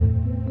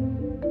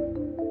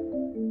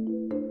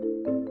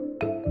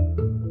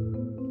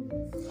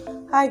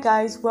Hi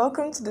guys,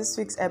 welcome to this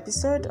week's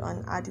episode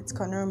on Adit's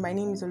Corner. My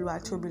name is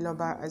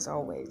Oluwatobiloba as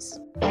always.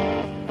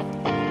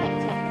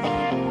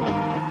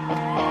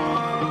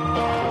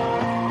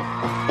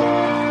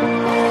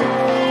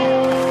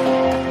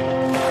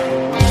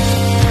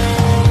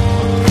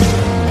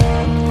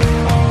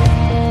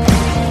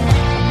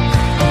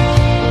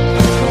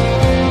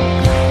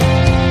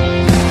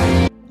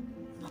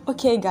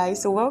 Okay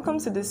guys, so welcome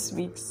to this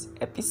week's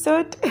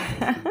episode.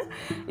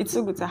 It's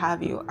so good to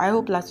have you. I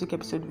hope last week's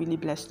episode really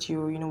blessed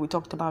you. We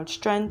talked about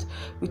strength.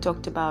 We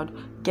talked about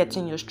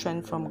getting your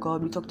strength from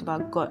God. We talked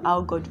about God,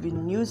 how God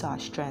renews our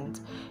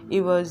strength.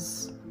 It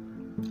was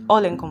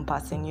all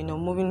encompassing,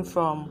 moving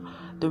from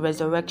the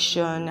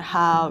resurrection,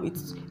 how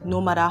it's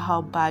no matter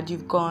how bad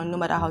you've gone, no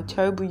matter how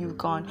terrible you've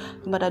gone,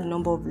 no matter the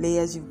number of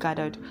layers you've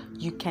gathered,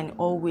 you can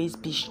always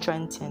be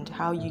strengthened,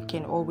 how you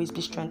can always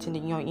be strengthened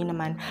in your inner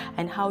man,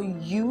 and how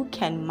you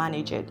can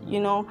manage it.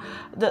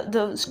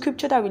 The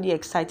scripture that really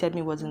excited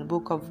me was in the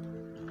book of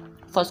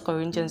 1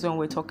 Corinthians when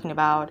we're talking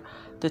about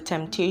the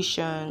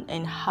temptation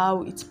and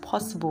how it's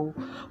possible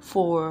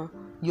for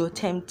your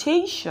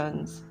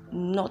temptations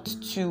not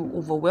to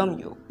overwhelm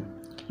you.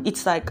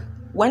 It's like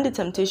when the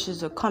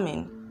temptations are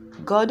coming,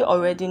 God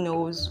already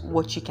knows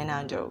what you can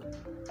handle.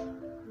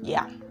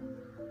 Yeah.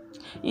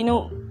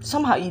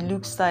 Somehow it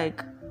looks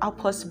like, how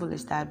possible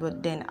is that?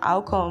 But then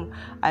how come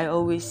I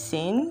always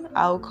sin?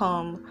 How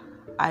come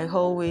I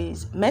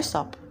always mess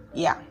up?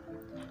 Yeah.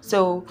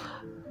 So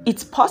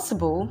it's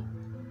possible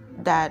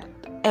that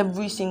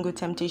every single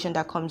temptation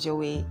that comes your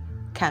way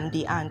can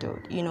be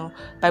handled.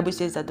 Bible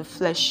says that the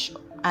flesh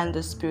and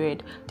the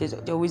spirit, they're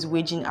always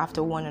waging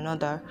after one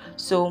another.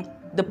 So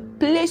the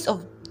place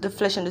of the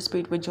flesh and the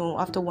spirit waging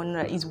after one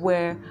another is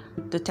where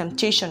the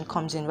temptation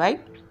comes in, right?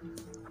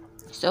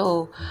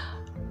 So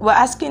we're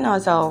asking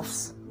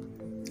ourselves,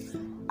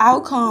 how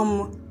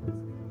come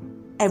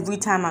every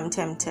time I'm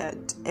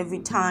tempted, every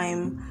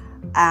time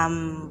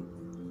I'm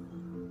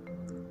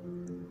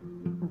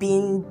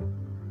being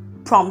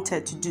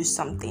prompted to do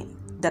something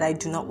that I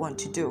do not want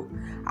to do,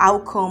 how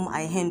come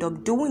I end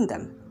up doing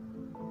them?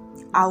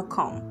 How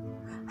come?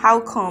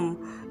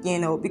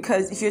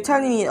 Because if you're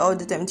telling me all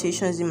the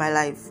temptations in my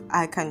life,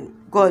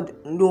 God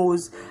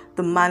knows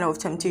the manner of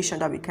temptation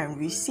that we can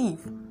receive.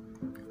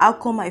 How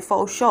come I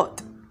fall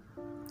short?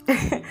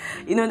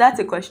 That's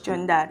a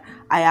question that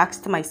I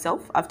asked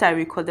myself after I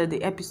recorded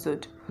the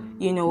episode.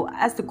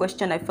 That's the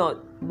question I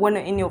felt one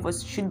or any of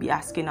us should be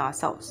asking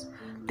ourselves.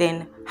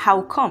 Then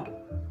how come?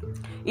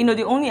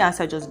 The only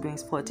answer just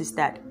brings forth is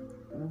that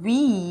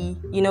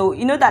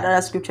that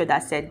other scripture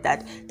that said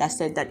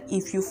that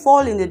if you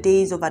fall in the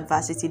days of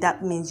adversity,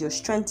 that means your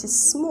strength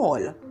is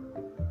small.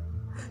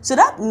 So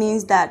that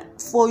means that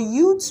for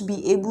you to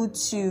be able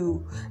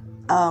to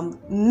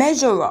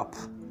measure up,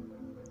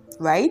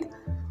 right,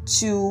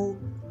 to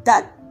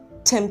that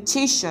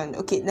temptation.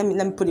 Okay, let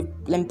me put it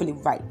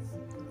right.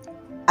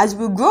 As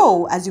we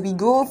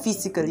grow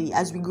physically,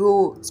 as we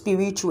grow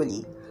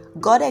spiritually,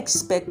 God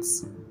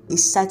expects a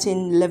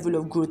certain level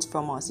of growth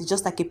from us. It's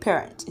just like a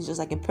parent.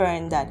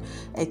 That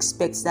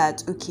expects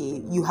that,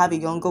 okay, you have a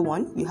younger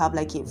one, you have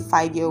like a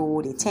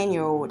 5-year-old, a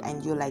 10-year-old,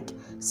 and you're like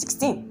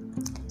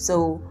 16.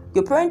 So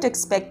your parent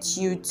expects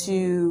you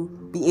to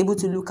be able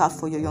to look out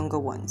for your younger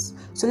ones.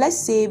 So let's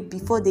say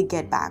before they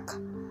get back,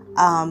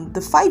 the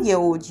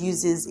 5-year-old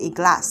uses a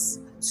glass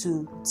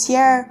to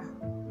tear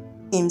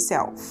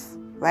himself,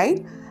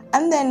 right?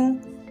 And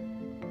then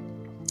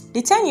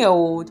the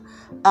 10-year-old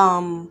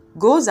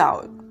goes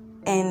out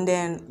and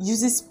then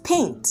uses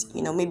paint,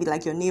 maybe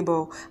like your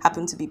neighbor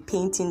happened to be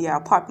painting their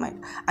apartment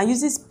and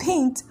uses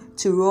paint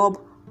to rub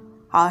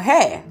her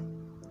hair,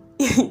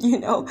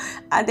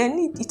 and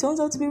then it turns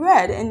out to be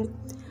red. And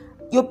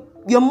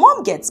your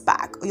mom gets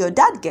back, or your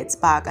dad gets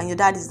back, and your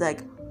dad is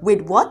like,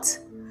 wait, what?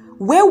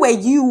 Where were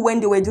you when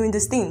they were doing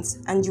these things?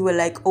 And you were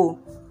like, oh,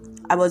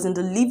 I was in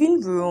the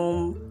living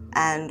room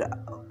and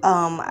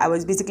I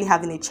was basically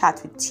having a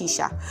chat with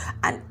Tisha.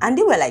 And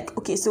they were like,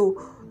 okay,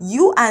 so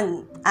you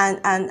and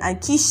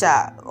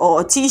Keisha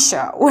or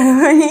Tisha, whatever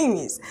her name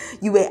is,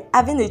 you were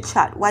having a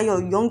chat while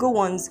your younger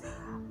ones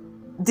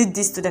did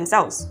this to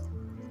themselves,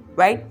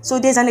 right? So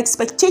there's an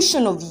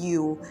expectation of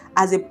you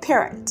as a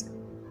parent.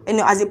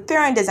 As a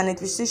parent, there's an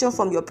expectation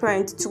from your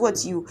parent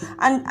towards you,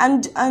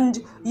 and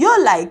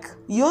you're like,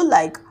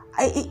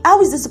 how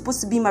is this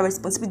supposed to be my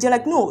responsibility? You're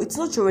like, no, it's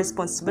not your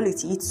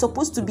responsibility. It's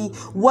supposed to be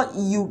what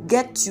you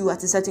get to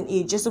at a certain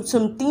age. Just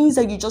some things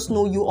that you just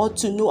know you ought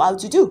to know how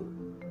to do.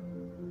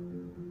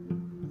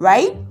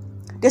 Right?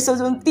 There's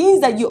some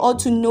things that you ought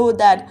to know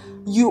that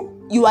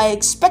you are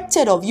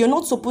expected of. You're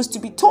not supposed to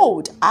be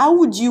told. How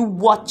would you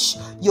watch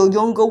your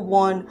younger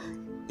one?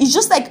 It's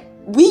just like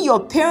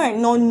your parent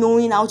not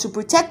knowing how to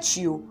protect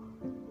you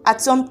at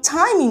some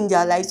time in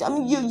their lives. I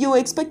mean, you're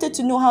expected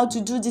to know how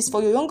to do this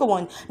for your younger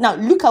one. Now,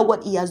 look at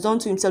what he has done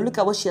to himself. Look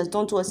at what she has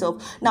done to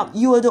herself. Now,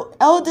 you are the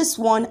eldest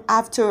one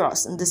after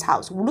us in this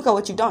house. Look at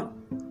what you've done.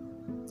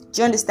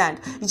 Do you understand?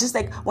 It's just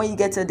like when you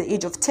get to the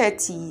age of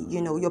 30,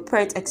 your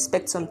parents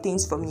expect some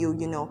things from you,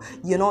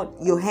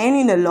 you're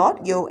earning a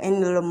lot, you're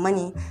earning a lot of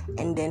money,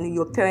 and then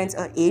your parents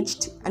are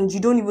aged and you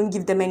don't even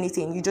give them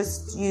anything.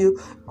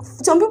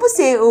 Some people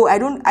say, oh, I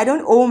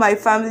don't owe my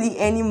family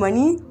any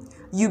money.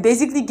 You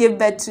basically gave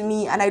birth to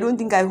me and I don't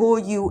think I owe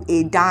you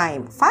a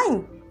dime.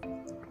 Fine.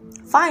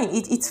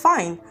 It's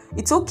fine.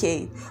 It's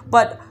okay.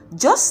 But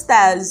just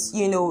as,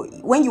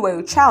 when you were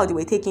a child, they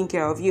were taking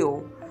care of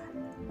you.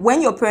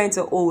 When your parents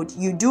are old,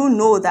 you do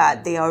know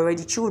that they are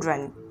already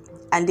children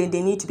and then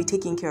they need to be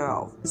taken care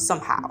of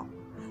somehow.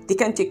 They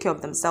can't take care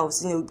of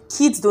themselves.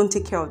 Kids don't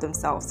take care of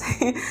themselves.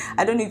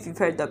 I don't know if you've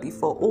heard that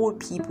before. Old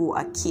people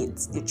are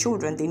kids. They're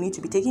children. They need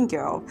to be taken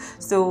care of.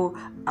 So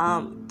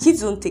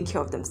kids don't take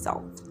care of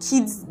themselves.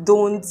 Kids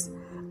don't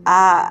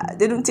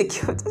take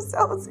care of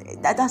themselves.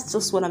 That's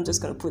just what I'm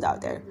just going to put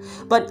out there.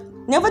 But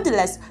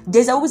nevertheless,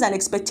 there's always an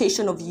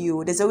expectation of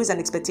you.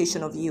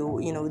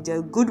 There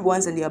are good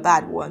ones and there are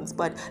bad ones.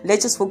 But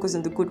let's just focus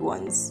on the good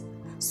ones.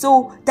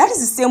 So that is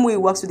the same way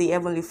it works with the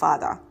Heavenly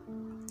Father,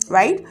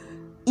 right?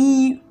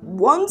 He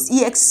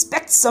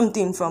expects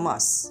something from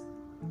us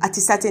at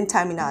a certain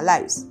time in our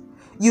lives.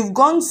 You've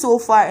gone so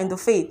far in the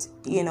faith,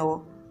 He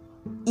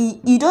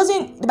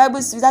doesn't, the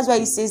Bible says, that's why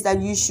he says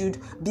that you should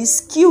be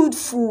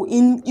skillful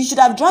you should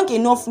have drunk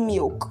enough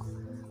milk,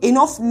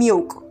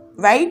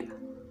 right?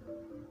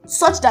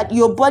 Such that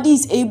your body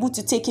is able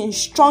to take in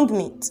strong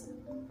meat.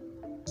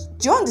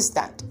 Do you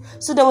understand?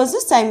 So there was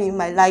this time in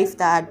my life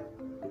that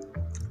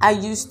I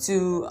used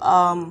to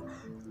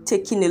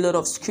take in a lot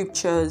of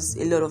scriptures,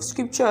 a lot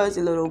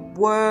of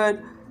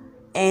word,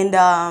 and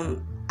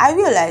I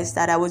realized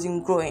that I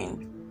wasn't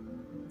growing.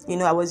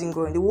 I wasn't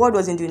growing. The word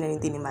wasn't doing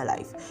anything in my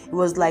life. It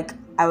was like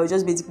I was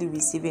just basically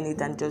receiving it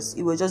and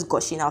it was just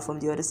gushing out from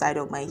the other side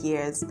of my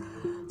ears.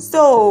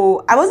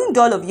 So I wasn't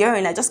dull of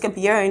hearing. I just kept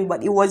hearing,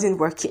 but it wasn't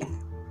working.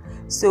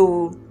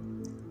 So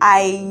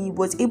I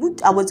was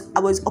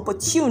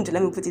opportuned,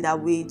 let me put it that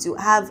way, to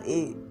have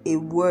a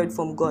word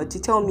from God to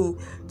tell me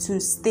to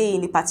stay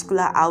in a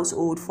particular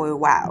household for a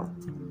while.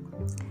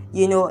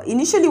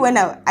 Initially when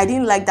I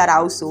didn't like that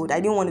household, I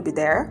didn't want to be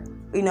there.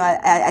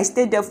 I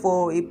stayed there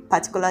for a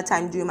particular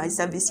time during my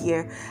service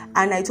year,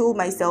 and I told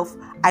myself,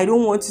 I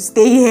don't want to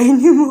stay here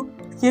anymore.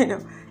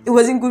 It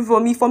wasn't good for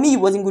me. For me, it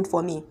wasn't good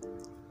for me.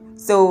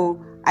 So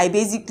I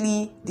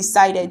basically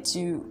decided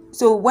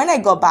so when I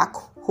got back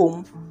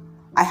home,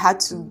 I had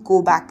to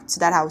go back to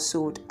that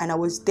household, and I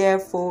was there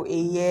for a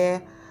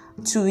year,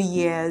 2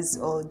 years,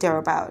 or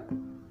thereabout,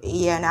 a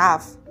year and a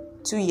half,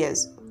 2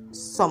 years,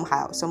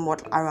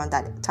 somewhat around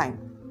that time.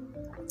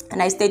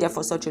 And I stayed there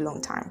for such a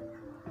long time.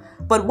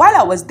 But while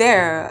I was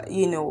there,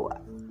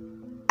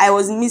 I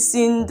was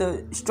missing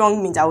the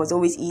strong meat I was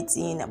always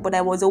eating, but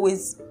I was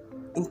always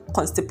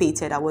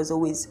constipated. I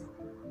hope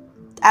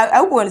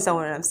you understand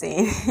what I'm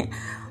saying.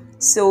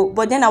 So,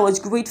 but then I was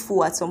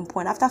grateful at some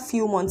point. After a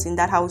few months in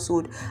that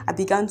household, I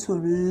began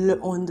to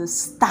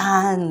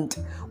understand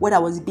what I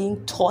was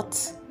being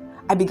taught.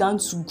 I began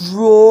to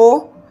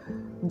grow.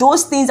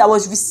 Those things I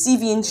was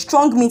receiving,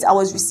 strong meat I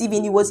was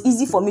receiving, it was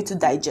easy for me to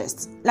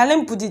digest. Now, let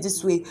me put it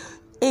this way.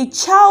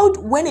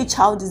 When a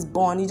child is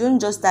born, you don't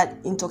just start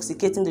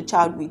intoxicating the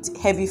child with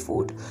heavy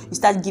food. You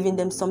start giving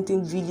them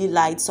something really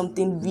light,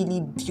 something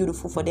really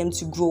beautiful for them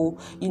to grow.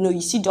 You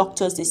see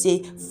doctors, they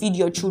say, feed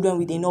your children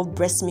with enough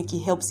breast milk. It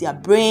helps their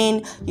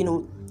brain,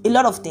 a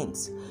lot of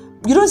things.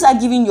 You don't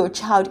start giving your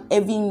child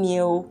every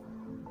meal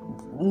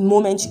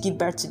moment you give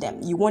birth to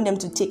them. You want them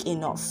to take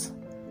enough.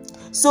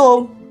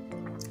 So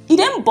it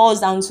then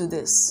boils down to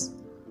this.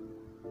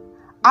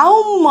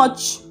 How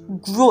much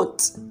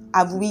growth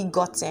have we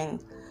gotten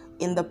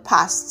in the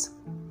past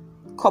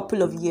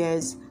couple of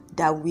years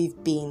that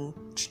we've been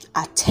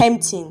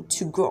attempting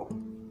to grow?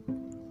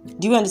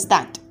 Do you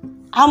understand?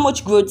 How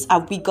much growth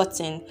have we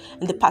gotten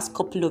in the past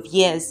couple of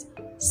years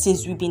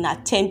since we've been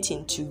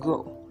attempting to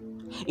grow?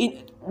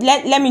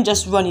 Let me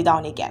just run it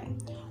down again.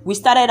 We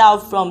started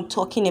out from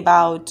talking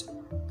about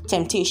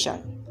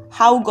temptation.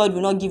 How God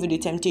will not give you the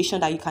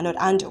temptation that you cannot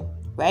handle,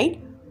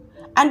 right?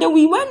 And then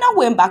we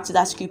went back to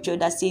that scripture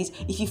that says,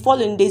 if you fall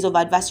in days of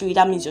adversity,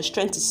 that means your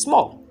strength is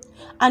small.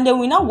 And then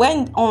we now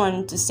went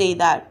on to say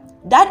that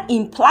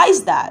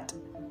implies that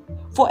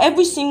for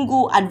every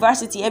single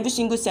adversity, every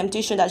single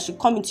temptation that should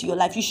come into your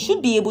life, you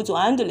should be able to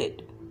handle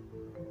it.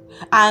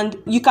 And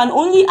you can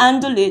only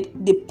handle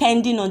it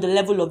depending on the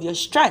level of your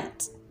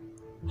strength.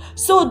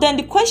 So then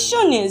the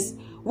question is,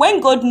 when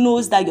God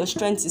knows that your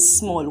strength is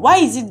small, why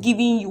is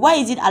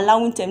it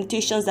allowing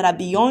temptations that are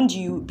beyond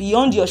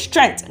your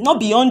strength, not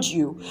beyond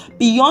you,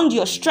 beyond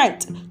your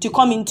strength to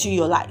come into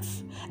your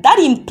life? That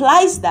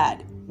implies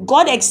that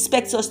God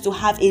expects us to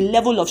have a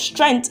level of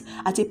strength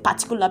at a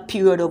particular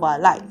period of our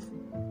life.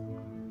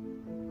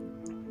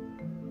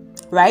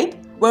 Right?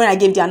 When I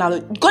gave the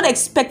analogy, God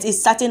expects a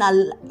certain,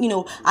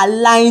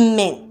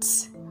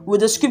 alignment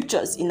with the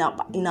scriptures in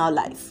our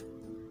life.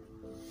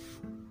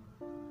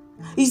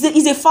 He's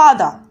a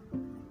father.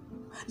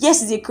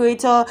 Yes, he's a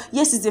creator.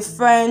 Yes, he's a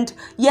friend.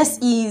 Yes,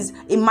 he's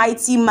a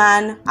mighty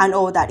man and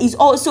all that. He's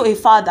also a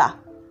father.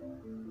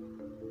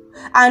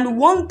 And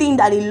one thing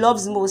that he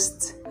loves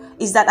most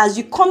is that as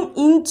you come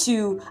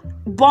into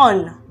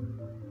born,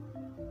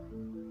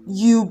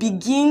 you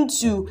begin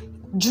to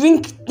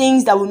drink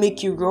things that will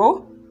make you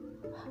grow.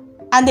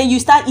 And then you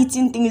start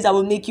eating things that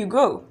will make you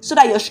grow, so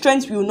that your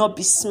strength will not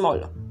be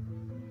small.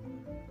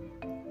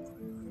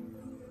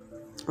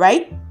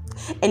 Right?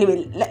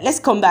 Anyway, let's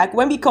come back.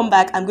 When we come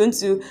back, I'm going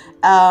to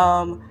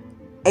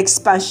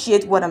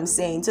expatiate what I'm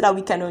saying so that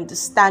we can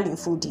understand in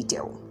full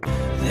detail.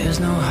 There's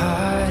no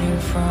hiding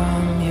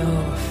from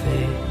your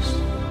face.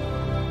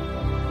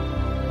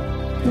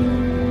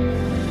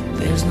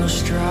 There's no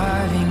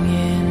striving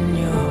in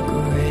your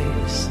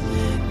grace,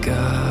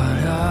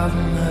 God of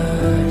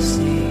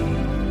mercy,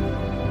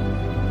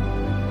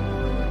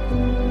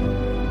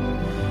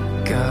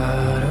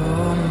 God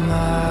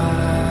Almighty.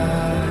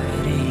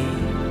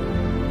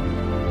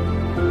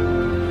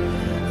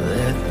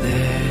 Let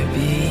there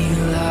be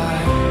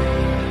light.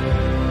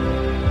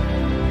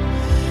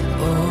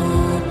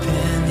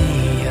 Open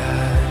the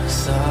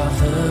eyes of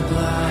the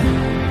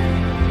blind.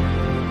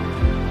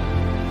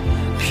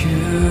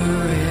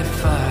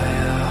 Purify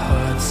our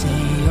hearts in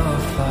your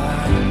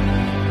fire.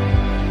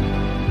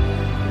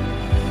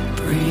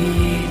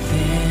 Breathe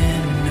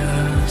in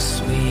us,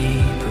 we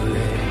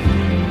pray.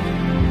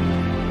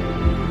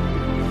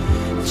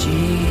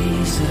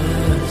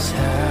 Jesus,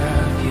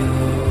 have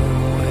your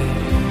way.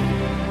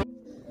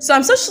 So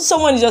I'm so sure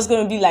someone is just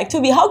going to be like,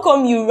 Toby, how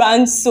come you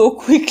ran so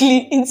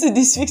quickly into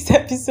this week's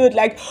episode?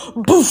 Like,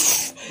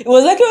 boof! It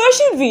was like a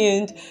rushing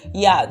wind.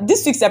 Yeah,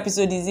 this week's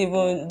episode is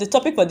the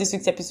topic for this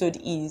week's episode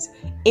is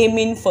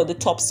aiming for the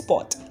top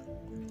spot.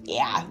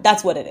 Yeah,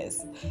 that's what it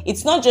is.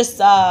 It's not just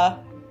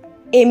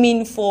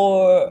aiming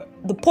for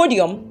the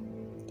podium.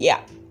 Yeah,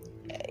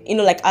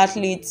 like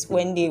athletes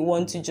when they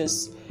want to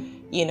just,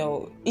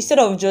 instead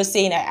of just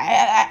saying,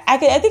 I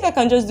think I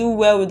can just do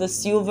well with the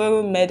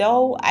silver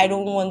medal. I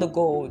don't want the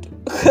gold.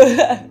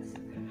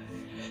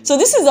 So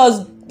this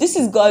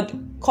is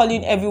God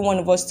calling every one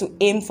of us to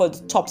aim for the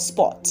top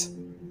spot.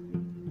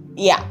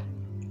 Yeah.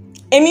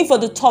 Aiming for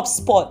the top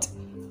spot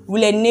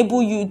will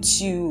enable you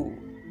to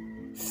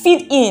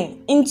fit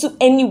into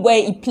anywhere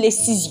it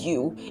places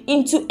you,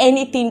 into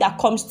anything that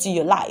comes to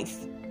your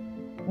life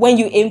when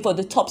you aim for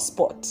the top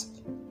spot.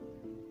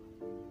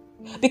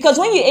 Because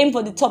when you aim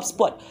for the top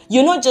spot,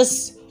 you're not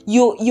just,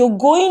 you're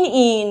going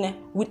in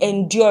with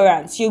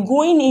endurance, you're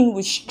going in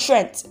with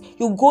strength,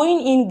 you're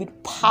going in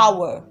with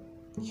power.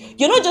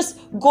 You're not just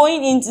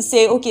going in to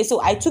say, okay,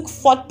 so I took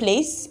 4th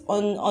place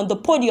on the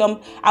podium.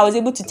 I was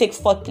able to take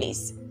 4th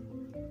place,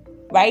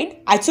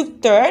 right? I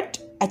took 3rd.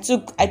 I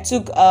took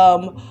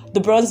the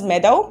bronze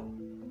medal.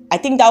 I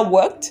think that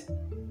worked.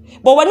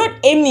 But we're not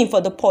aiming for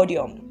the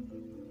podium.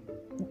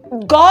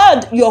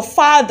 God, your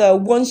Father,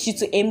 wants you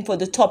to aim for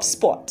the top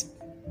spot.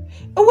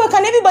 Well,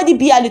 can everybody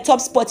be at the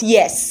top spot?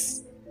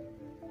 Yes.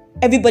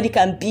 Everybody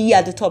can be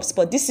at the top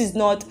spot. This is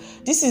not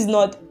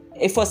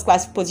a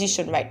first-class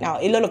position right now.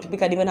 A lot of people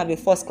can even have a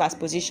first-class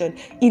position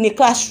in a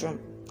classroom.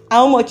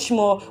 How much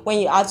more when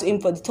you have to aim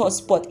for the top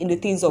spot in the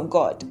things of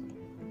God?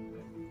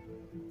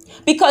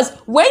 Because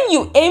when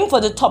you aim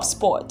for the top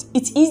spot,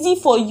 it's easy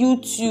for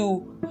you to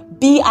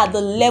be at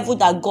the level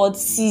that God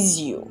sees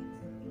you.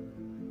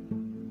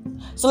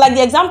 So like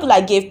the example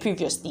I gave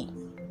previously,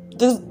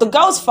 the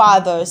girl's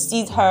father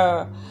sees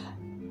her,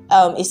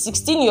 a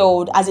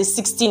 16-year-old, as a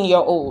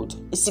 16-year-old.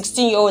 A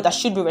 16-year-old that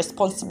should be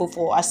responsible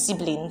for her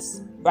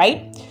siblings,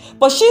 right?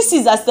 But she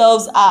sees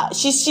herself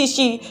she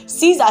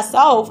sees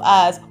herself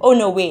as, oh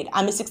no, wait,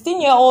 I'm a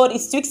 16-year-old,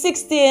 it's week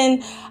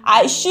 16,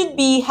 I should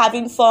be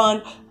having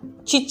fun,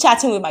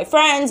 chit-chatting with my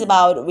friends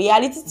about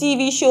reality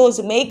TV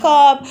shows,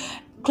 makeup,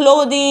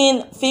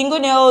 clothing,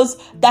 fingernails.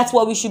 That's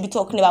what we should be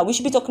talking about. We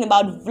should be talking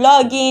about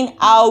vlogging,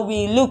 how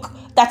we look.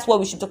 That's what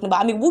we should be talking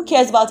about. I mean, who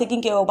cares about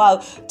taking care of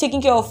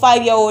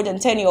 5-year-old and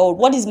 10-year-old?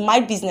 What is my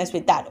business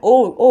with that?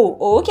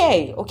 Oh,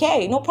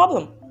 okay, no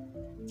problem.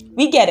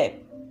 We get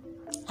it.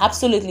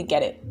 Absolutely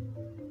get it.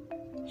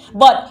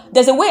 But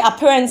there's a way our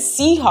parents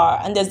see her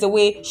and there's the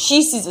way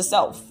she sees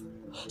herself.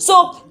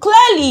 So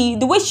clearly,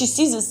 the way she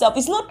sees herself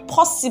is not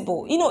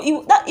possible.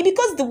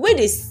 Because the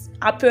way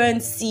our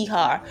parents see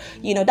her,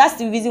 that's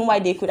the reason why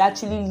they could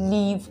actually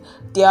leave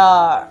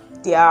their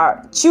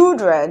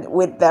children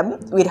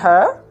with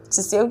her,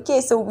 to say,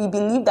 okay, so we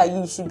believe that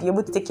you should be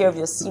able to take care of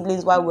your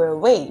siblings while we're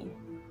away.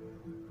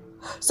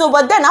 So,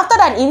 but then after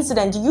that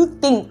incident, do you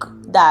think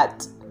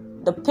that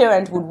the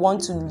parent would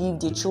want to leave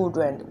their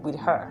children with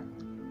her?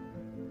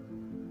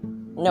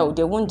 No,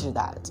 they won't do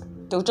that.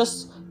 They'll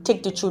just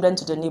take the children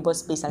to the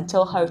neighbor's place and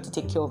tell her to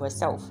take care of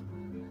herself.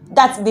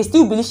 That they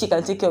still believe she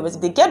can take care of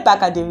herself. They get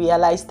back and they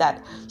realize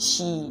that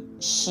she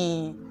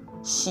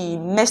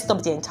messed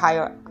up the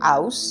entire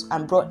house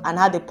and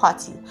had a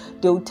party.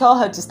 They will tell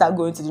her to start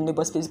going to the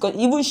neighbor's place because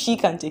even she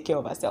can take care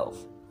of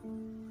herself.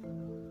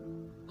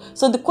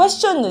 So the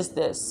question is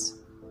this: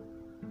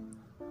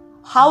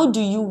 how do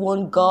you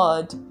want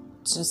God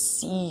to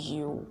see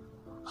you?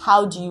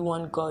 how do you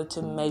want God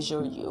to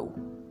measure you?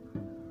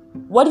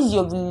 What is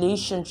your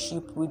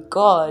relationship with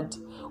God?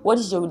 What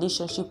is your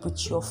relationship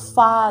with your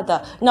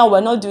Father? Now,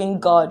 we're not doing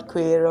God,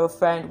 creator,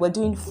 friend. We're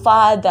doing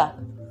Father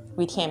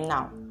with Him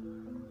now.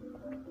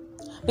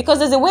 Because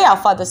there's a way our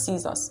Father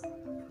sees us.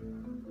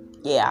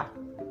 Yeah.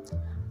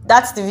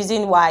 That's the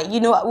reason why. We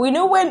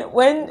know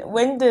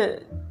when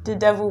the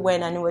devil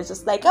went and it was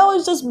just like, I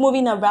was just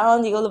moving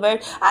around the whole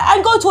earth.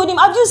 And God told him,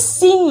 have you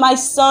seen my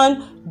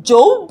son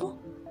Job?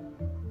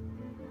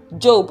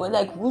 Job.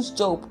 Like, who's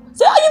Job?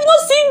 Say, oh, you've not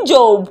seen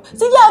Job.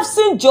 Say, yeah, I've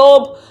seen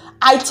Job.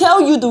 I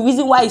tell you, the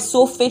reason why he's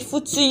so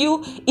faithful to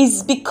you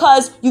is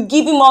because you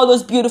give him all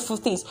those beautiful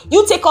things.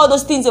 You take all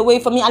those things away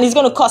from me and he's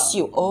going to curse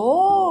you.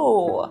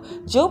 Oh,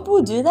 Job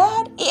will do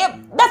that? Yeah,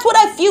 that's what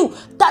I feel.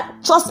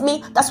 Trust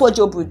me, that's what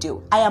Job will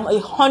do. I am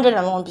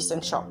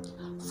 101% sure.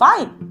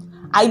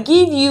 Fine. I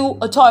give you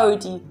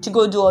authority to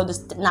go do all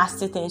these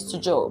nasty things to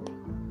Job.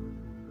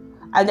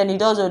 And then he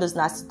does all those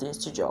nasty things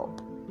to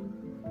Job.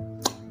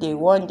 Day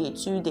 1, day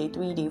 2, day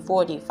 3, day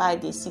 4, day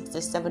 5, day 6,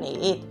 day 7, day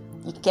 8.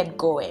 He kept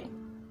going.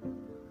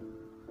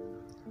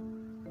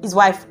 His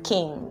wife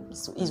came.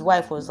 His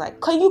wife was like,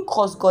 can you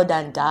curse God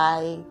and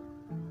die?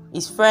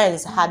 His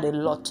friends had a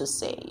lot to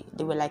say.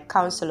 They were like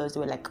counselors.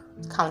 They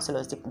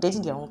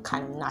did their own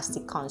kind of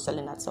nasty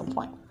counseling at some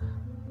point.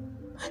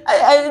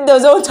 There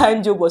was one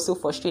time Job was so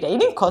frustrated. He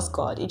didn't curse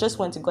God. He just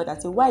went to God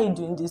and said, why are you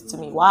doing this to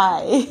me?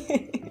 Why?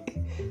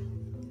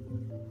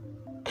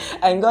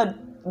 And God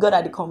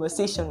had a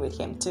conversation with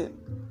him too.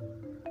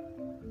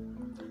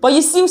 But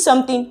you see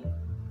something?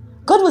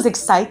 God was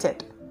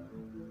excited.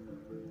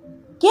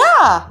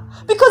 Yeah,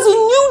 because he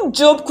knew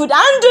Job could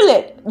handle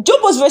it.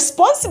 Job was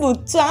responsible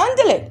to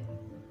handle it.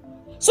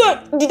 So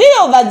the day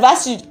of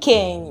adversity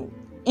came.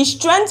 His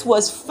strength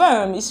was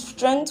firm. His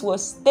strength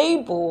was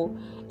stable.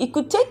 He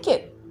could take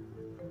it.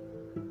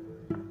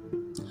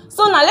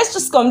 So now let's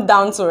just come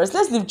down to us.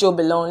 Let's leave Job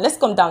alone. Let's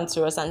come down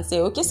to us and say,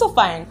 okay, so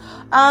fine.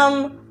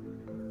 I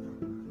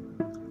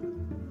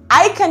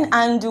can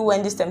handle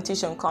when this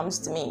temptation comes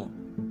to me.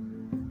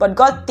 But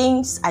God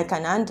thinks I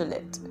can handle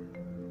it.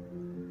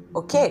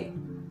 Okay.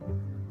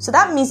 So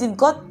that means if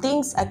God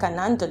thinks I can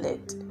handle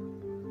it,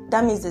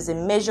 that means there's a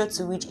measure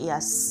to which He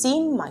has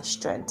seen my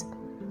strength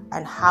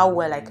and how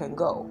well I can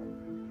go.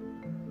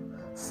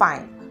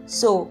 Fine.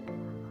 So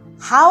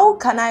how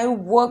can I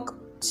work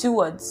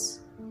towards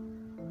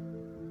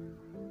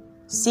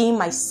seeing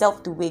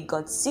myself the way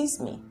God sees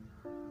me?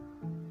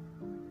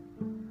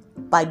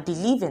 By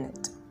believing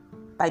it.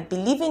 By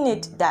believing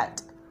it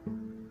that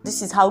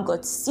this is how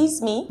God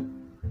sees me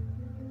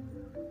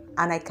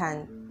and I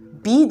can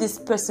be this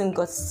person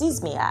God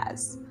sees me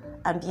as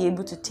and be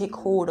able to take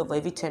hold of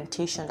every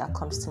temptation that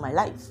comes to my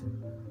life.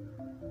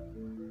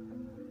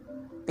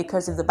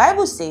 Because if the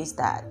Bible says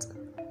that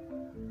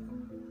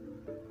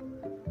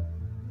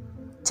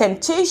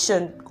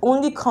temptation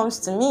only comes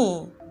to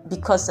me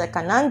because I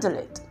can handle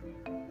it.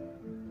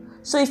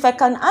 So if I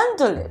can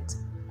handle it,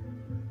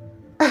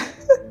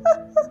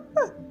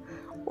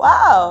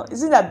 wow,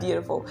 isn't that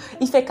beautiful?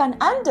 If I can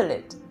handle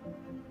it,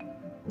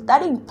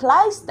 that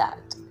implies that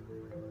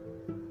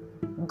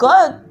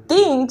God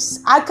thinks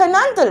I can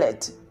handle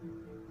it.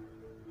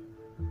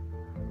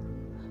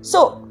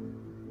 So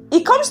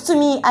He comes to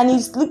me and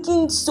He's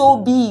looking so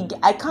big.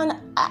 I can't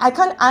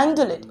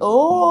handle it.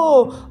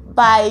 Oh,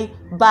 by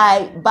a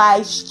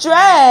man's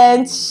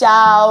strength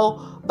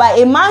shall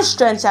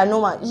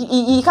no man.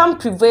 He can't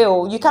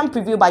prevail. You can't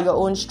prevail by your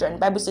own strength. The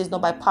Bible says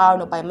not by power,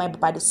 not by might, but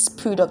by the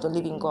Spirit of the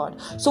living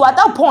God. So at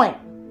that point,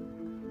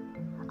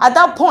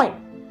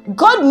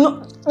 God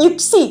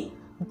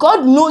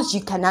knows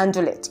you can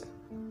handle it.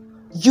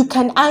 You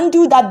can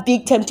handle that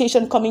big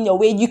temptation coming your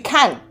way. You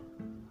can.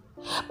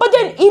 But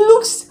then it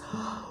looks,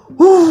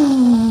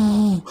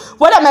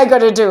 what am I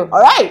gonna do?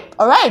 All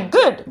right,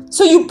 good.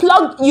 So you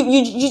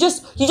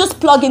just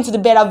plug into the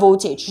better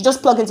voltage. You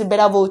just plug into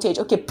better voltage.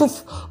 Okay,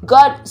 poof.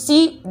 God,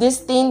 see, this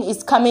thing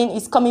is coming.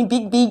 It's coming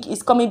big.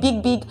 It's coming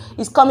big.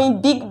 It's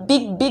coming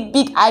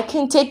big. I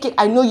can take it.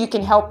 I know you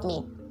can help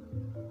me.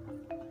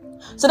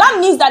 So that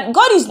means that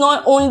God is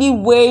not only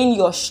weighing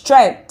your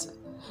strength,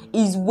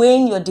 He's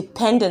weighing your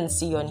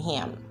dependency on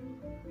Him.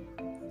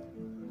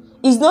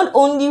 He's not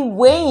only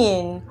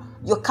weighing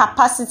your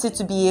capacity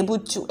to be able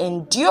to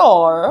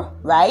endure,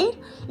 right?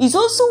 He's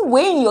also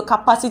weighing your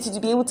capacity to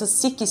be able to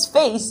seek His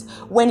face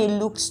when it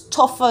looks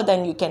tougher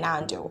than you can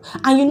handle.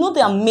 And you know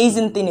the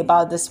amazing thing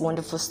about this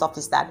wonderful stuff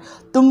is that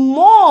the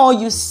more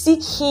you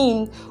seek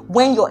Him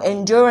when your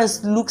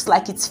endurance looks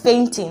like it's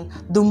fainting,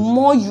 the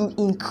more you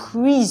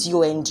increase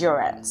your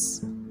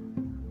endurance.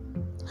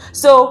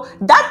 So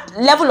that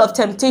level of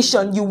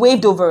temptation, you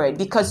waved over it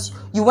because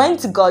you went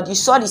to God, you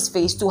saw His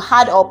face to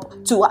add up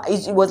to,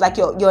 it was like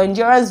your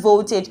endurance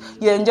voltage,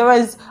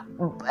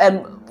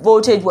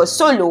 voltage was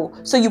so low.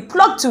 So you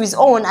plugged to His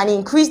own and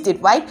increased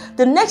it, right?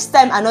 The next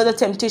time another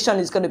temptation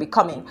is going to be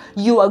coming,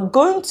 you're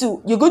going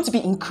to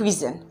be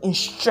increasing in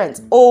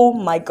strength. Oh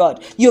my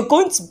God. You're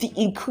going to be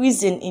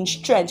increasing in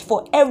strength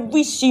for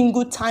every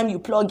single time you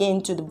plug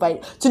into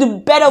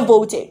the better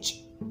voltage.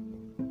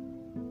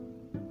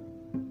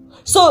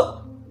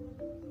 So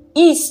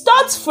it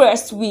starts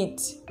first with,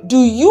 do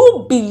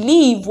you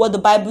believe what the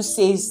Bible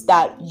says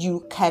that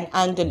you can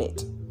handle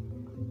it?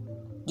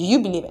 Do you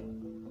believe it?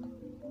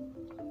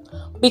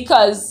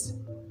 Because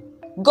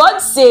God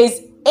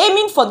says,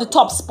 aiming for the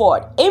top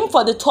spot, aim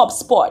for the top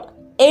spot,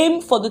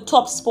 aim for the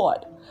top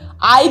spot.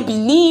 I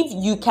believe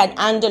you can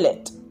handle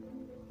it.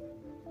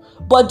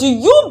 But do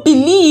you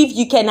believe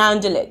you can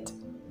handle it?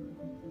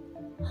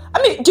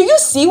 I mean, do you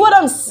see what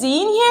I'm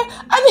seeing here?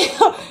 I mean,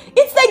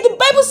 it's like the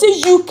Bible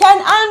says you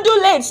can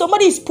handle it.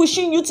 Somebody is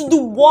pushing you to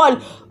the wall.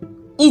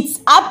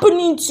 It's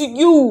happening to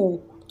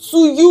you.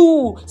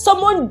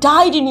 Someone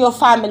died in your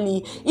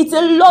family. It's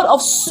a lot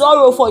of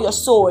sorrow for your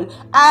soul.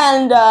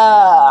 And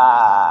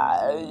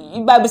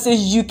the Bible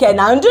says you can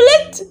handle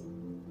it.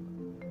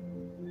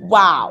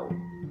 Wow.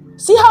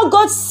 See how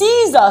God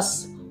sees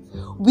us.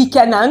 We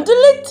can handle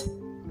it.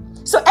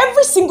 So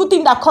every single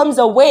thing that comes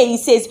away, He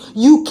says,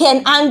 you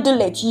can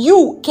handle it.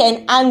 You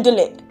can handle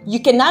it.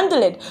 You can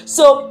handle it.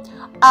 So,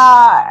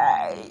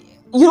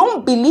 you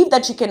don't believe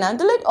that you can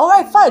handle it? All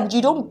right, fine.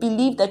 You don't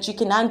believe that you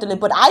can handle it,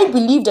 but I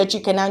believe that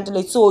you can handle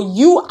it. So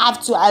you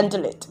have to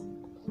handle it.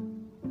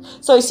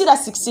 So you see that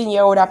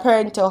 16-year-old, her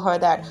parent tell her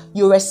that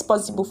you're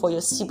responsible for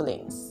your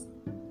siblings.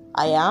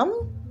 I am?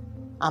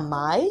 Am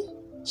I?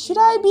 Should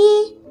I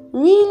be?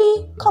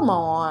 Really? Come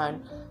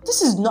on.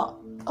 This is not...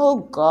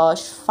 Oh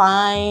gosh,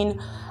 fine.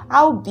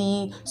 I'll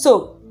be...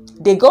 So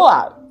they go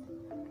out.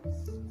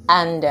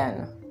 And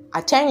then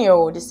a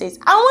 10-year-old says,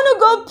 I want to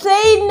go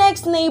play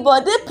next neighbor.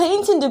 They're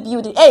painting the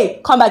building. Hey,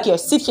 come back here.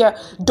 Sit here.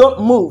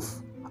 Don't move.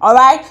 All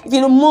right? If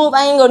you don't move,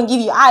 I ain't going to give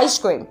you ice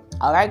cream.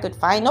 All right, good,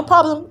 fine. No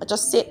problem. I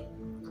just sit.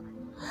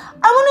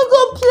 I want to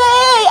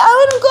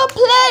go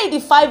play.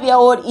 The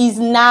 5-year-old is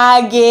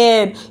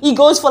nagging. He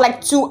goes for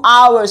like 2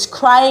 hours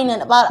crying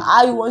about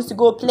how he wants to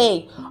go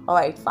play. All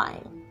right,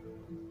 fine.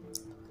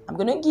 I'm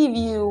going to give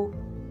you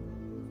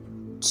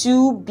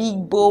 2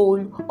 big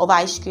bowls of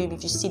ice cream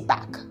if you sit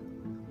back.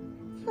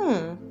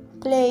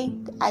 Play,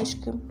 ice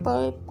cream,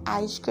 boy,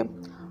 ice cream.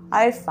 All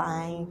right,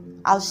 fine.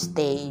 I'll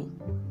stay.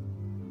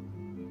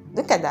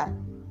 Look at that.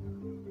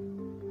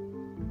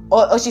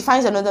 Or she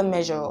finds another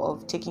measure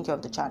of taking care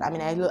of the child. I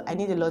mean, I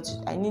need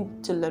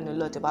to learn a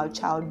lot about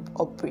child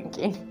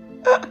upbringing.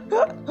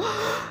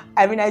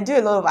 I mean, I do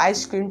a lot of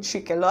ice cream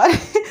trick a lot,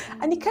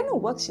 and it kind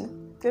of works, you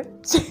know.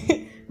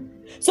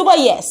 So, but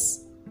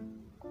yes.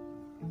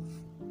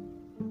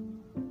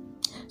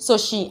 So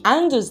she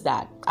handles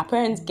that. Her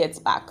parents gets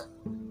back.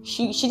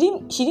 She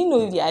didn't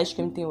know if the ice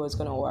cream thing was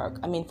gonna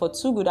work. I mean, for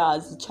 2 good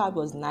hours, the child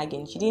was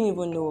nagging. She didn't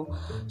even know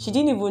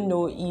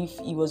if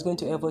he was going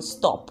to ever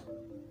stop.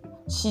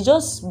 She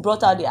just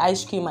brought out the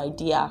ice cream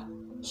idea.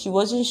 She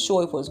wasn't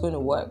sure if it was going to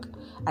work.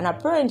 And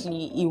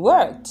apparently it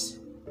worked.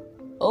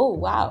 Oh,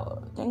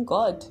 wow. Thank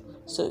God.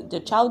 So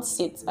the child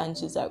sits and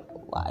she's like,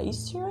 wow, are you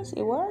serious?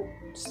 It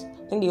works?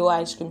 I think the whole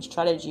ice cream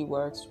strategy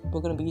works.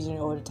 We're going to be using it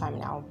all the time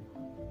now.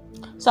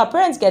 So our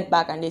parents get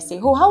back and they say,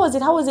 oh, how was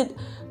it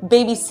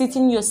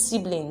babysitting your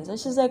siblings? And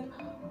she's like,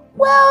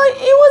 well, it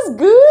was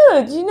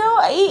good. You know,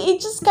 it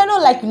just kind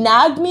of like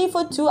nagged me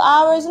for 2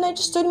 hours and I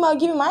just told him I'll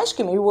give him ice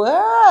cream. It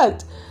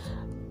worked.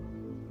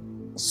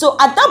 So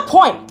at that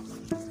point,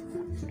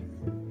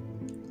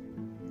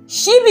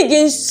 she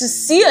begins to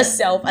see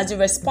herself as a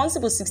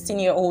responsible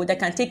 16-year-old that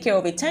can take care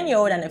of a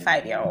 10-year-old and a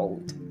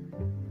 5-year-old.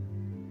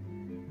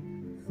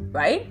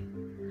 Right?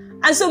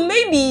 And so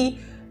maybe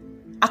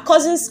our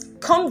cousins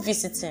come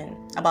visiting,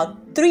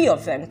 about 3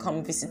 of them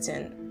come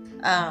visiting.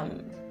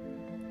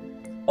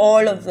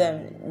 All of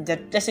them,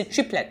 there's a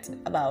triplet,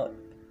 about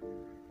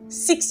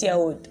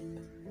 6-year-old.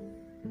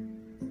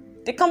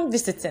 They come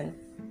visiting.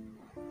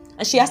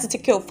 And she has to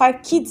take care of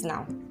 5 kids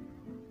now.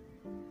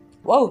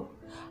 Whoa.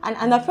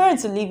 And her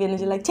parents are leaving and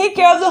they're like, take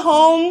care of the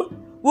home.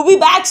 We'll be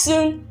back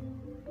soon.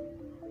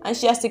 And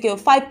she has to take care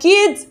of 5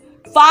 kids.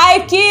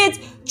 5 kids.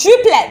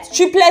 Triplets.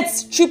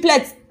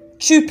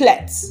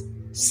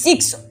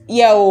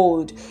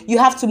 6-year-old. You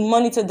have to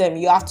monitor them.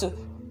 You have to...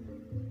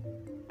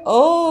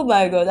 Oh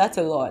my God, that's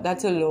a lot.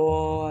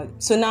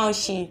 So now her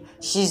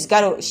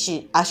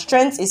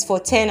strength is for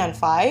 10 and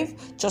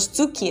 5, just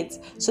 2 kids.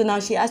 So now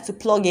she has to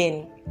plug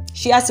in.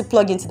 She has to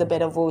plug into the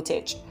better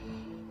voltage.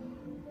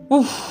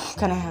 Oof,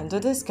 can I handle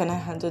this,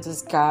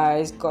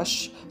 guys?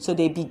 Gosh. So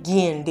they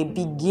begin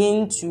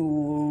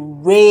to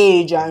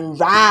rage and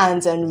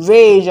rant. Woo,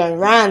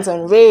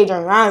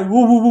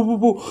 woo, woo, woo,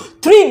 woo.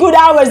 3 good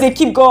hours, they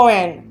keep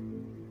going.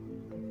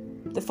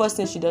 The first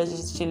thing she does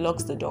is she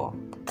locks the door.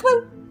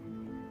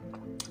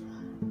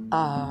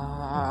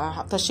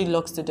 After she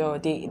locks the door,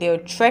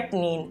 they're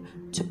threatening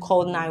to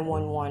call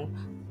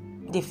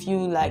 911. They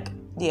feel like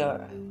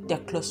they're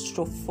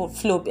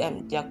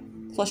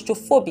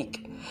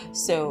claustrophobic.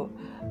 So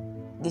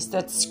they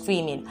start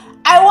screaming,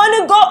 I want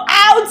to go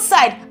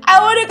outside.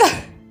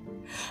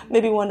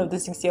 Maybe one of the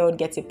 6-year-old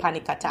gets a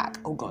panic attack.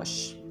 Oh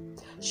gosh.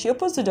 She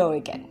opens the door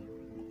again.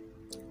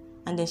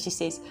 And then she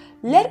says,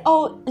 let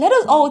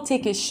us all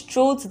take a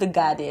stroll to the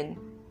garden.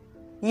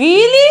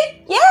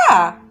 Really?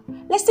 Yeah.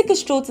 Let's take a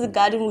stroll to the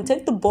garden. We'll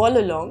take the ball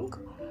along.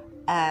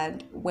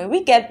 and when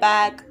we get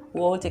back,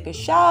 we'll take a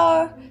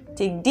shower,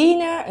 take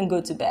dinner, and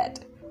go to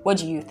bed. What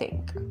do you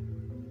think?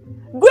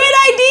 Great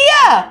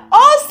idea!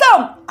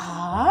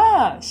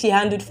 Awesome! She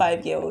handled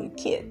 5-year-old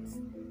kids.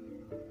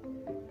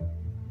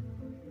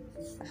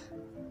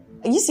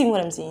 Are you seeing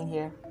what I'm saying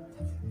here?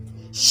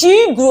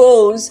 She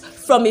grows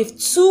from a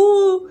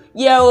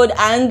 2-year-old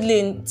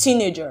handling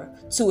teenager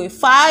to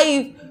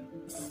five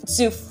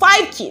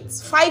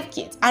kids,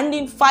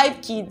 handling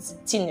 5 kids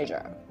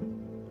teenager.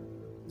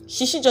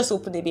 She should just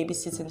open a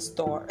babysitting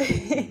store.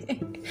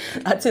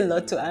 That's a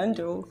lot to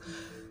handle.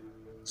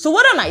 So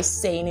what am I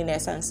saying in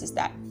essence is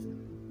that,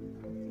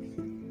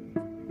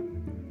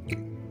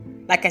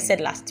 like I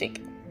said last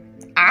week,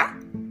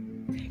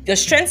 your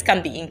strength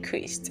can be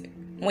increased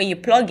when you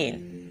plug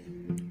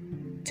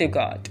in to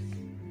God.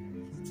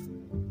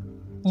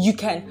 You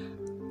can,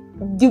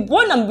 the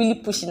one I'm really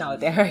pushing out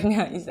there right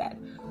now is that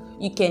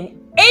you can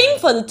aim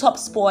for the top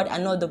spot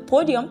and not the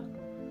podium,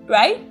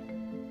 right?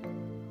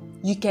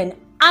 You can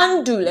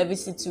handle every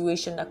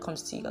situation that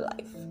comes to your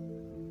life.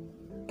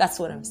 That's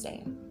what I'm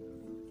saying.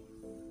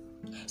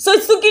 So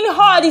it's looking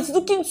hard. It's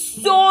looking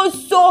so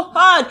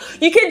hard.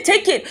 You can't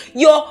take it.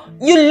 You're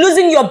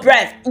losing your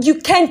breath. You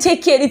can't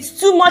take it. It's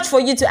too much for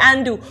you to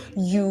handle.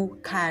 You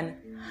can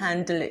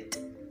handle it.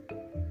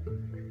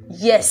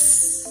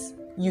 Yes,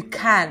 you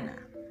can.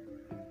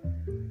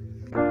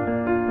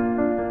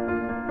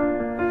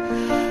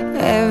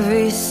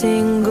 Every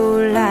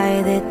single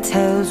lie that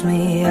tells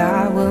me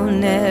I will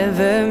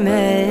never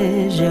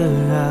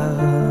measure up.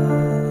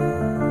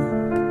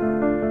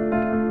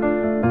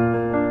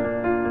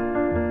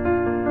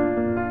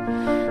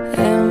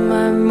 Am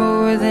I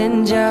more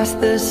than just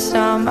the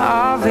sum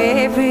of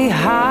every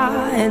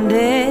high and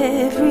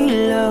every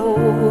low?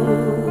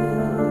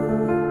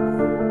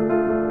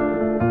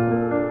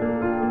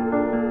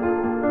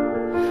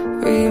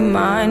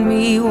 Remind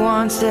me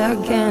once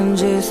again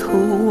just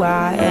who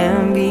I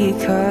am,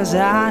 because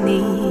I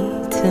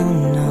need to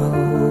know.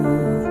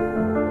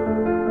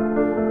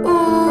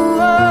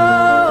 Ooh,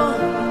 oh,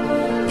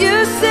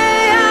 you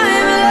say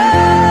I'm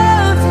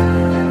loved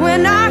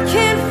when I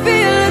can't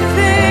feel a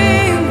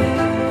thing.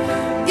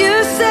 You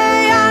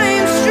say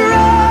I'm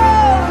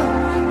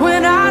strong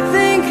when I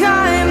think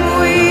I'm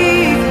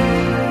weak.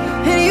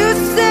 And you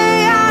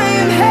say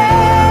I'm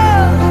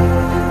held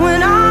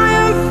when I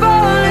am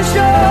falling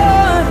short.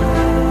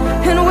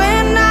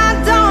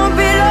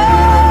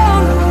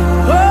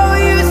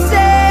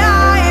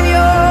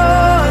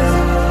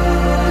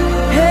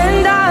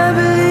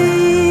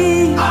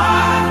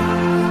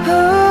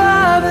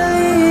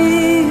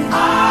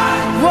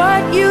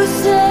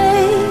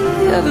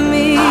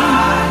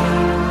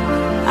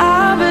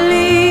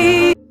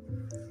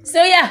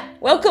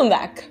 Welcome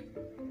back.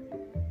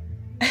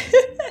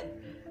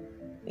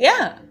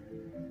 Yeah,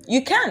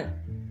 you can.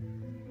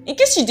 In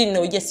case you didn't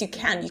know, yes, you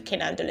can. You can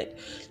handle it.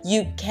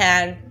 You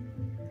can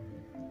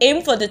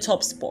aim for the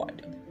top spot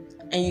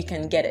and you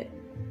can get it.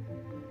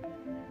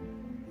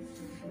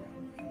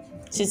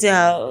 She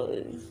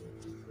said,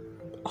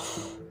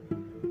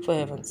 for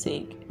heaven's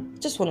sake, I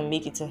just want to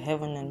make it to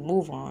heaven and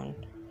move on.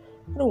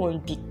 I don't want a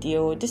big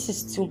deal. This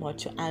is too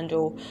much to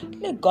handle.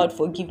 Let God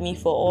forgive me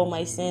for all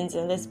my sins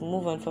and let's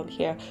move on from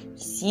here.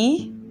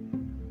 See?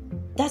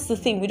 That's the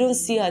thing. We don't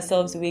see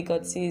ourselves the way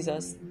God sees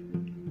us.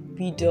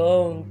 We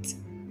don't.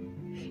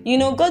 You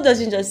know, God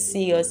doesn't just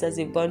see us as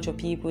a bunch of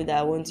people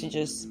that want to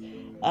just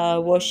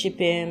worship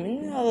Him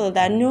and all of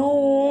that.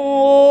 No.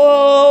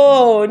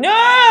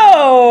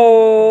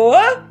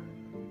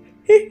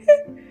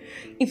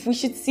 If we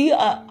should see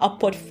a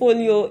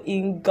portfolio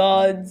in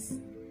God's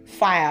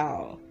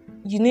file,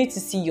 you need to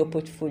see your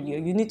portfolio.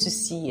 You need to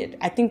see it.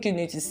 I think you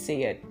need to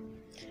see it.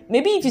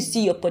 Maybe if you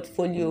see your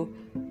portfolio,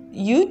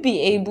 you'd be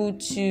able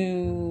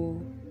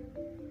to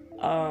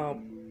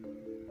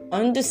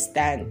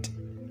understand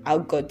how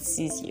God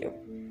sees you.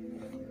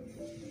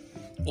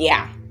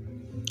 Yeah.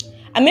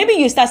 And maybe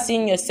you start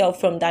seeing yourself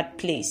from that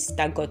place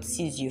that God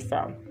sees you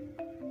from.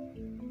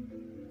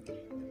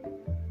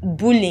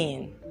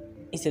 Bullying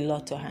is a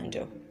lot to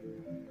handle.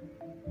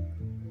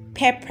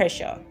 Peer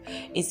pressure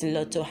is a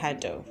lot to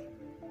handle.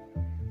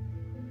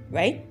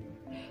 Right?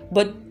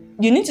 But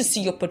you need to see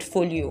your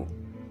portfolio.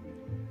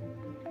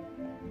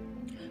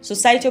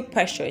 Societal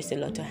pressure is a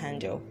lot to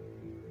handle.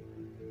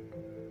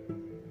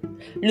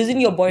 Losing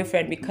your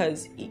boyfriend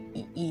because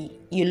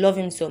you love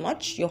him so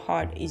much, your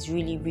heart is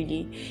really,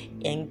 really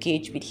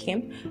engaged with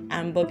him,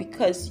 but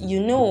because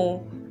you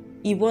know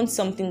he wants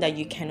something that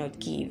you cannot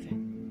give,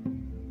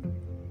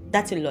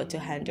 that's a lot to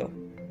handle.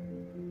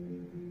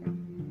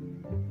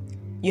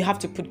 You have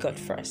to put God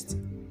first.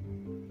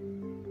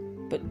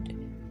 But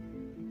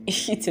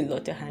it's a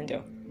lot to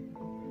handle.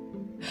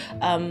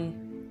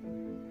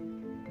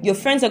 Your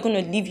friends are going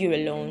to leave you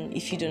alone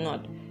if you do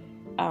not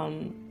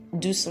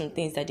do some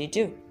things that they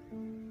do.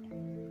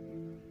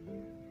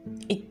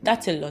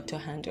 That's a lot to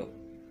handle.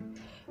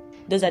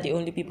 Those are the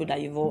only people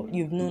that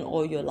you've known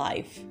all your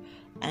life,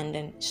 and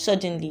then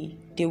suddenly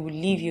they will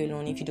leave you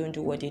alone if you don't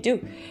do what they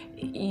do.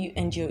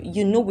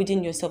 You know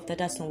within yourself that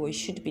that's not what you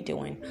should be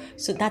doing.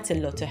 So that's a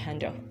lot to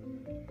handle.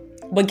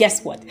 But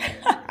guess what?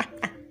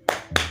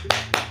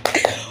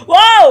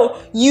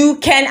 Whoa! You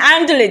can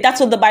handle it. That's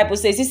what the Bible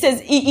says. It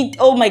says,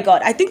 oh my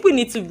God, I think we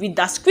need to read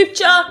that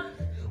scripture.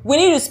 We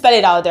need to spell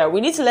it out there.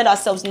 We need to let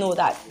ourselves know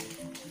that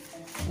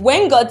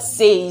when God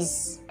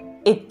says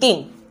a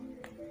thing,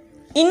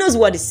 He knows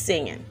what He's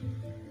saying.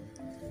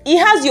 He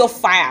has your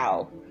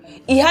file.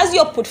 He has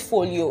your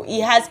portfolio.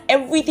 He has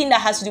everything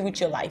that has to do with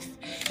your life.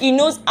 He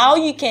knows how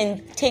you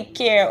can take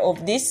care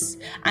of this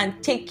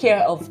and take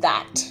care of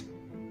that.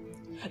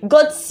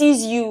 God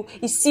sees you.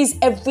 He sees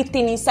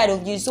everything inside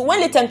of you. So when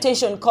the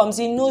temptation comes,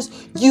 He knows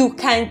you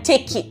can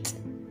take it.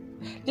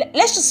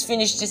 Let's just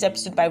finish this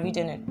episode by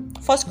reading it.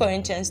 1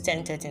 Corinthians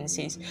 10:13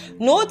 says,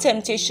 "No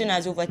temptation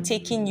has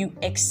overtaken you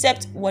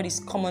except what is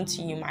common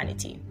to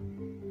humanity."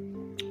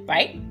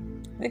 Right?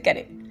 Look at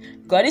it.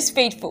 God is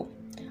faithful,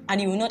 and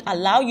He will not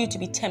allow you to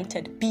be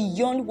tempted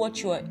beyond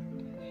what you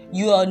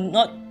are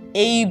not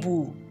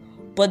able.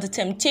 But the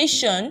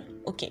temptation,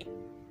 okay,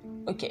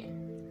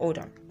 hold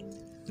on.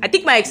 I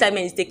think my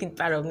excitement is taking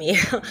part of me.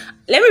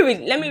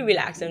 Let me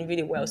relax and read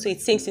it well so it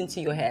sinks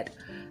into your head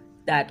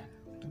that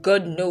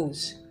God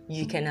knows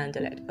you can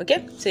handle it.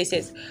 Okay? So it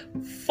says,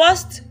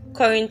 1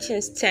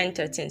 Corinthians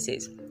 10:13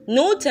 says,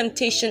 "No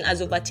temptation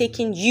has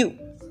overtaken you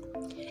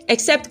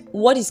except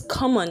what is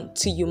common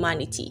to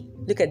humanity."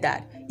 Look at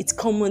that. It's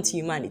common to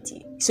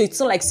humanity. So it's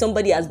not like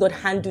somebody has not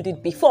handled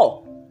it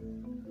before.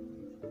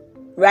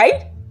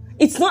 Right?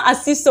 It's not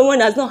as if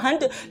someone has not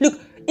handled. Look,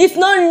 it's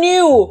not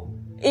new.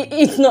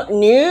 It's not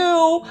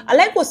new. I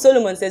like what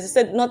Solomon says. He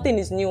said, nothing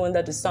is new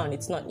under the sun.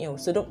 It's not new.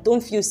 So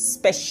don't feel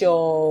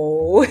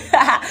special.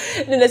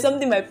 There's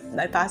something my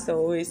pastor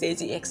always says.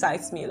 He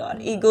excites me a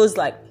lot. He goes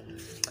like,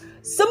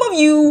 some of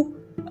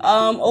you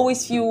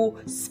always feel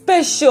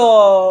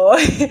special.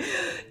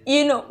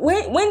 You know,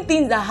 when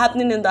things are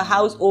happening in the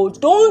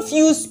household, don't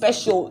feel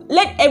special.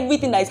 Let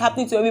everything that is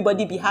happening to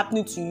everybody be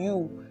happening to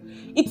you.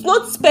 It's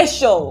not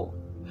special.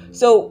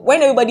 So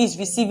when everybody is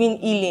receiving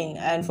healing,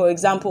 and for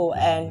example,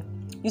 and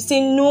you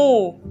say,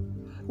 no,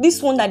 this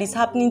one that is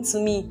happening to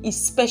me is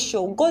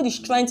special. God is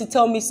trying to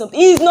tell me something.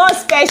 It's not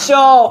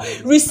special.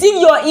 Receive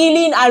your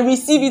healing and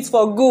receive it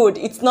for good.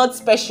 It's not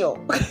special.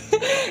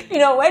 You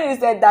know, when he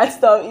said that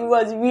stuff, it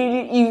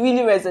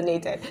really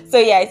resonated. So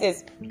yeah, it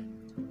says,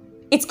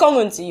 it's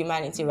common to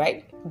humanity,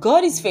 right?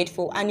 God is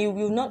faithful and He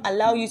will not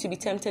allow you to be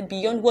tempted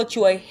beyond what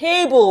you are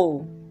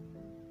able.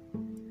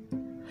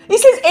 He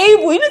says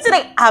able. You don't say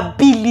like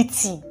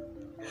ability.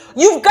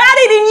 You've got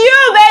it in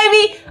you,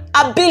 baby.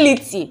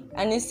 Ability.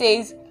 And it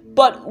says,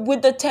 but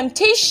with the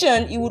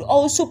temptation, He would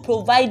also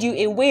provide you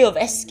a way of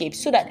escape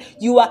so that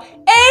you are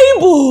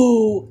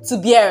able to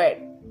bear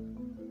it.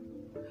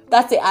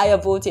 That's the higher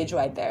voltage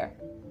right there.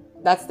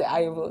 That's the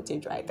higher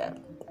voltage right there.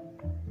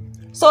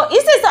 So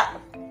it says that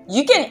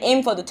you can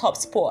aim for the top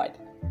spot.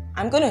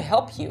 I'm going to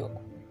help you.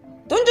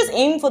 Don't just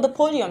aim for the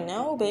podium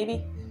now,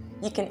 baby.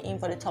 You can aim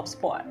for the top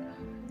spot.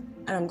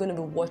 And I'm going to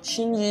be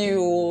watching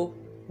you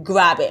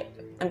grab it.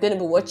 I'm going to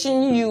be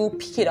watching you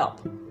pick it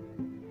up.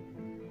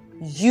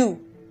 You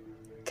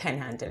can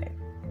handle it.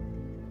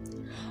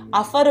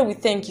 Our Father, we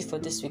thank You for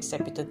this week's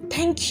episode.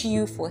 Thank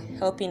You for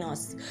helping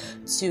us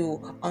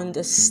to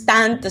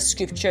understand the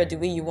scripture the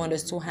way You want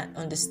us to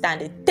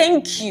understand it.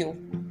 Thank You.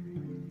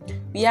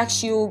 We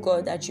ask You, oh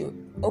God, that You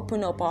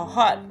open up our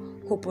heart,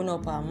 open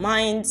up our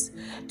minds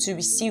to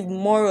receive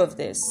more of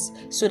this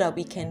so that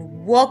we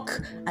can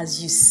walk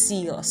as You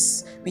see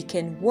us. We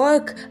can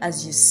work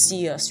as You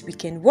see us. We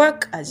can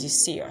work as You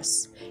see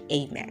us.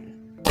 Amen.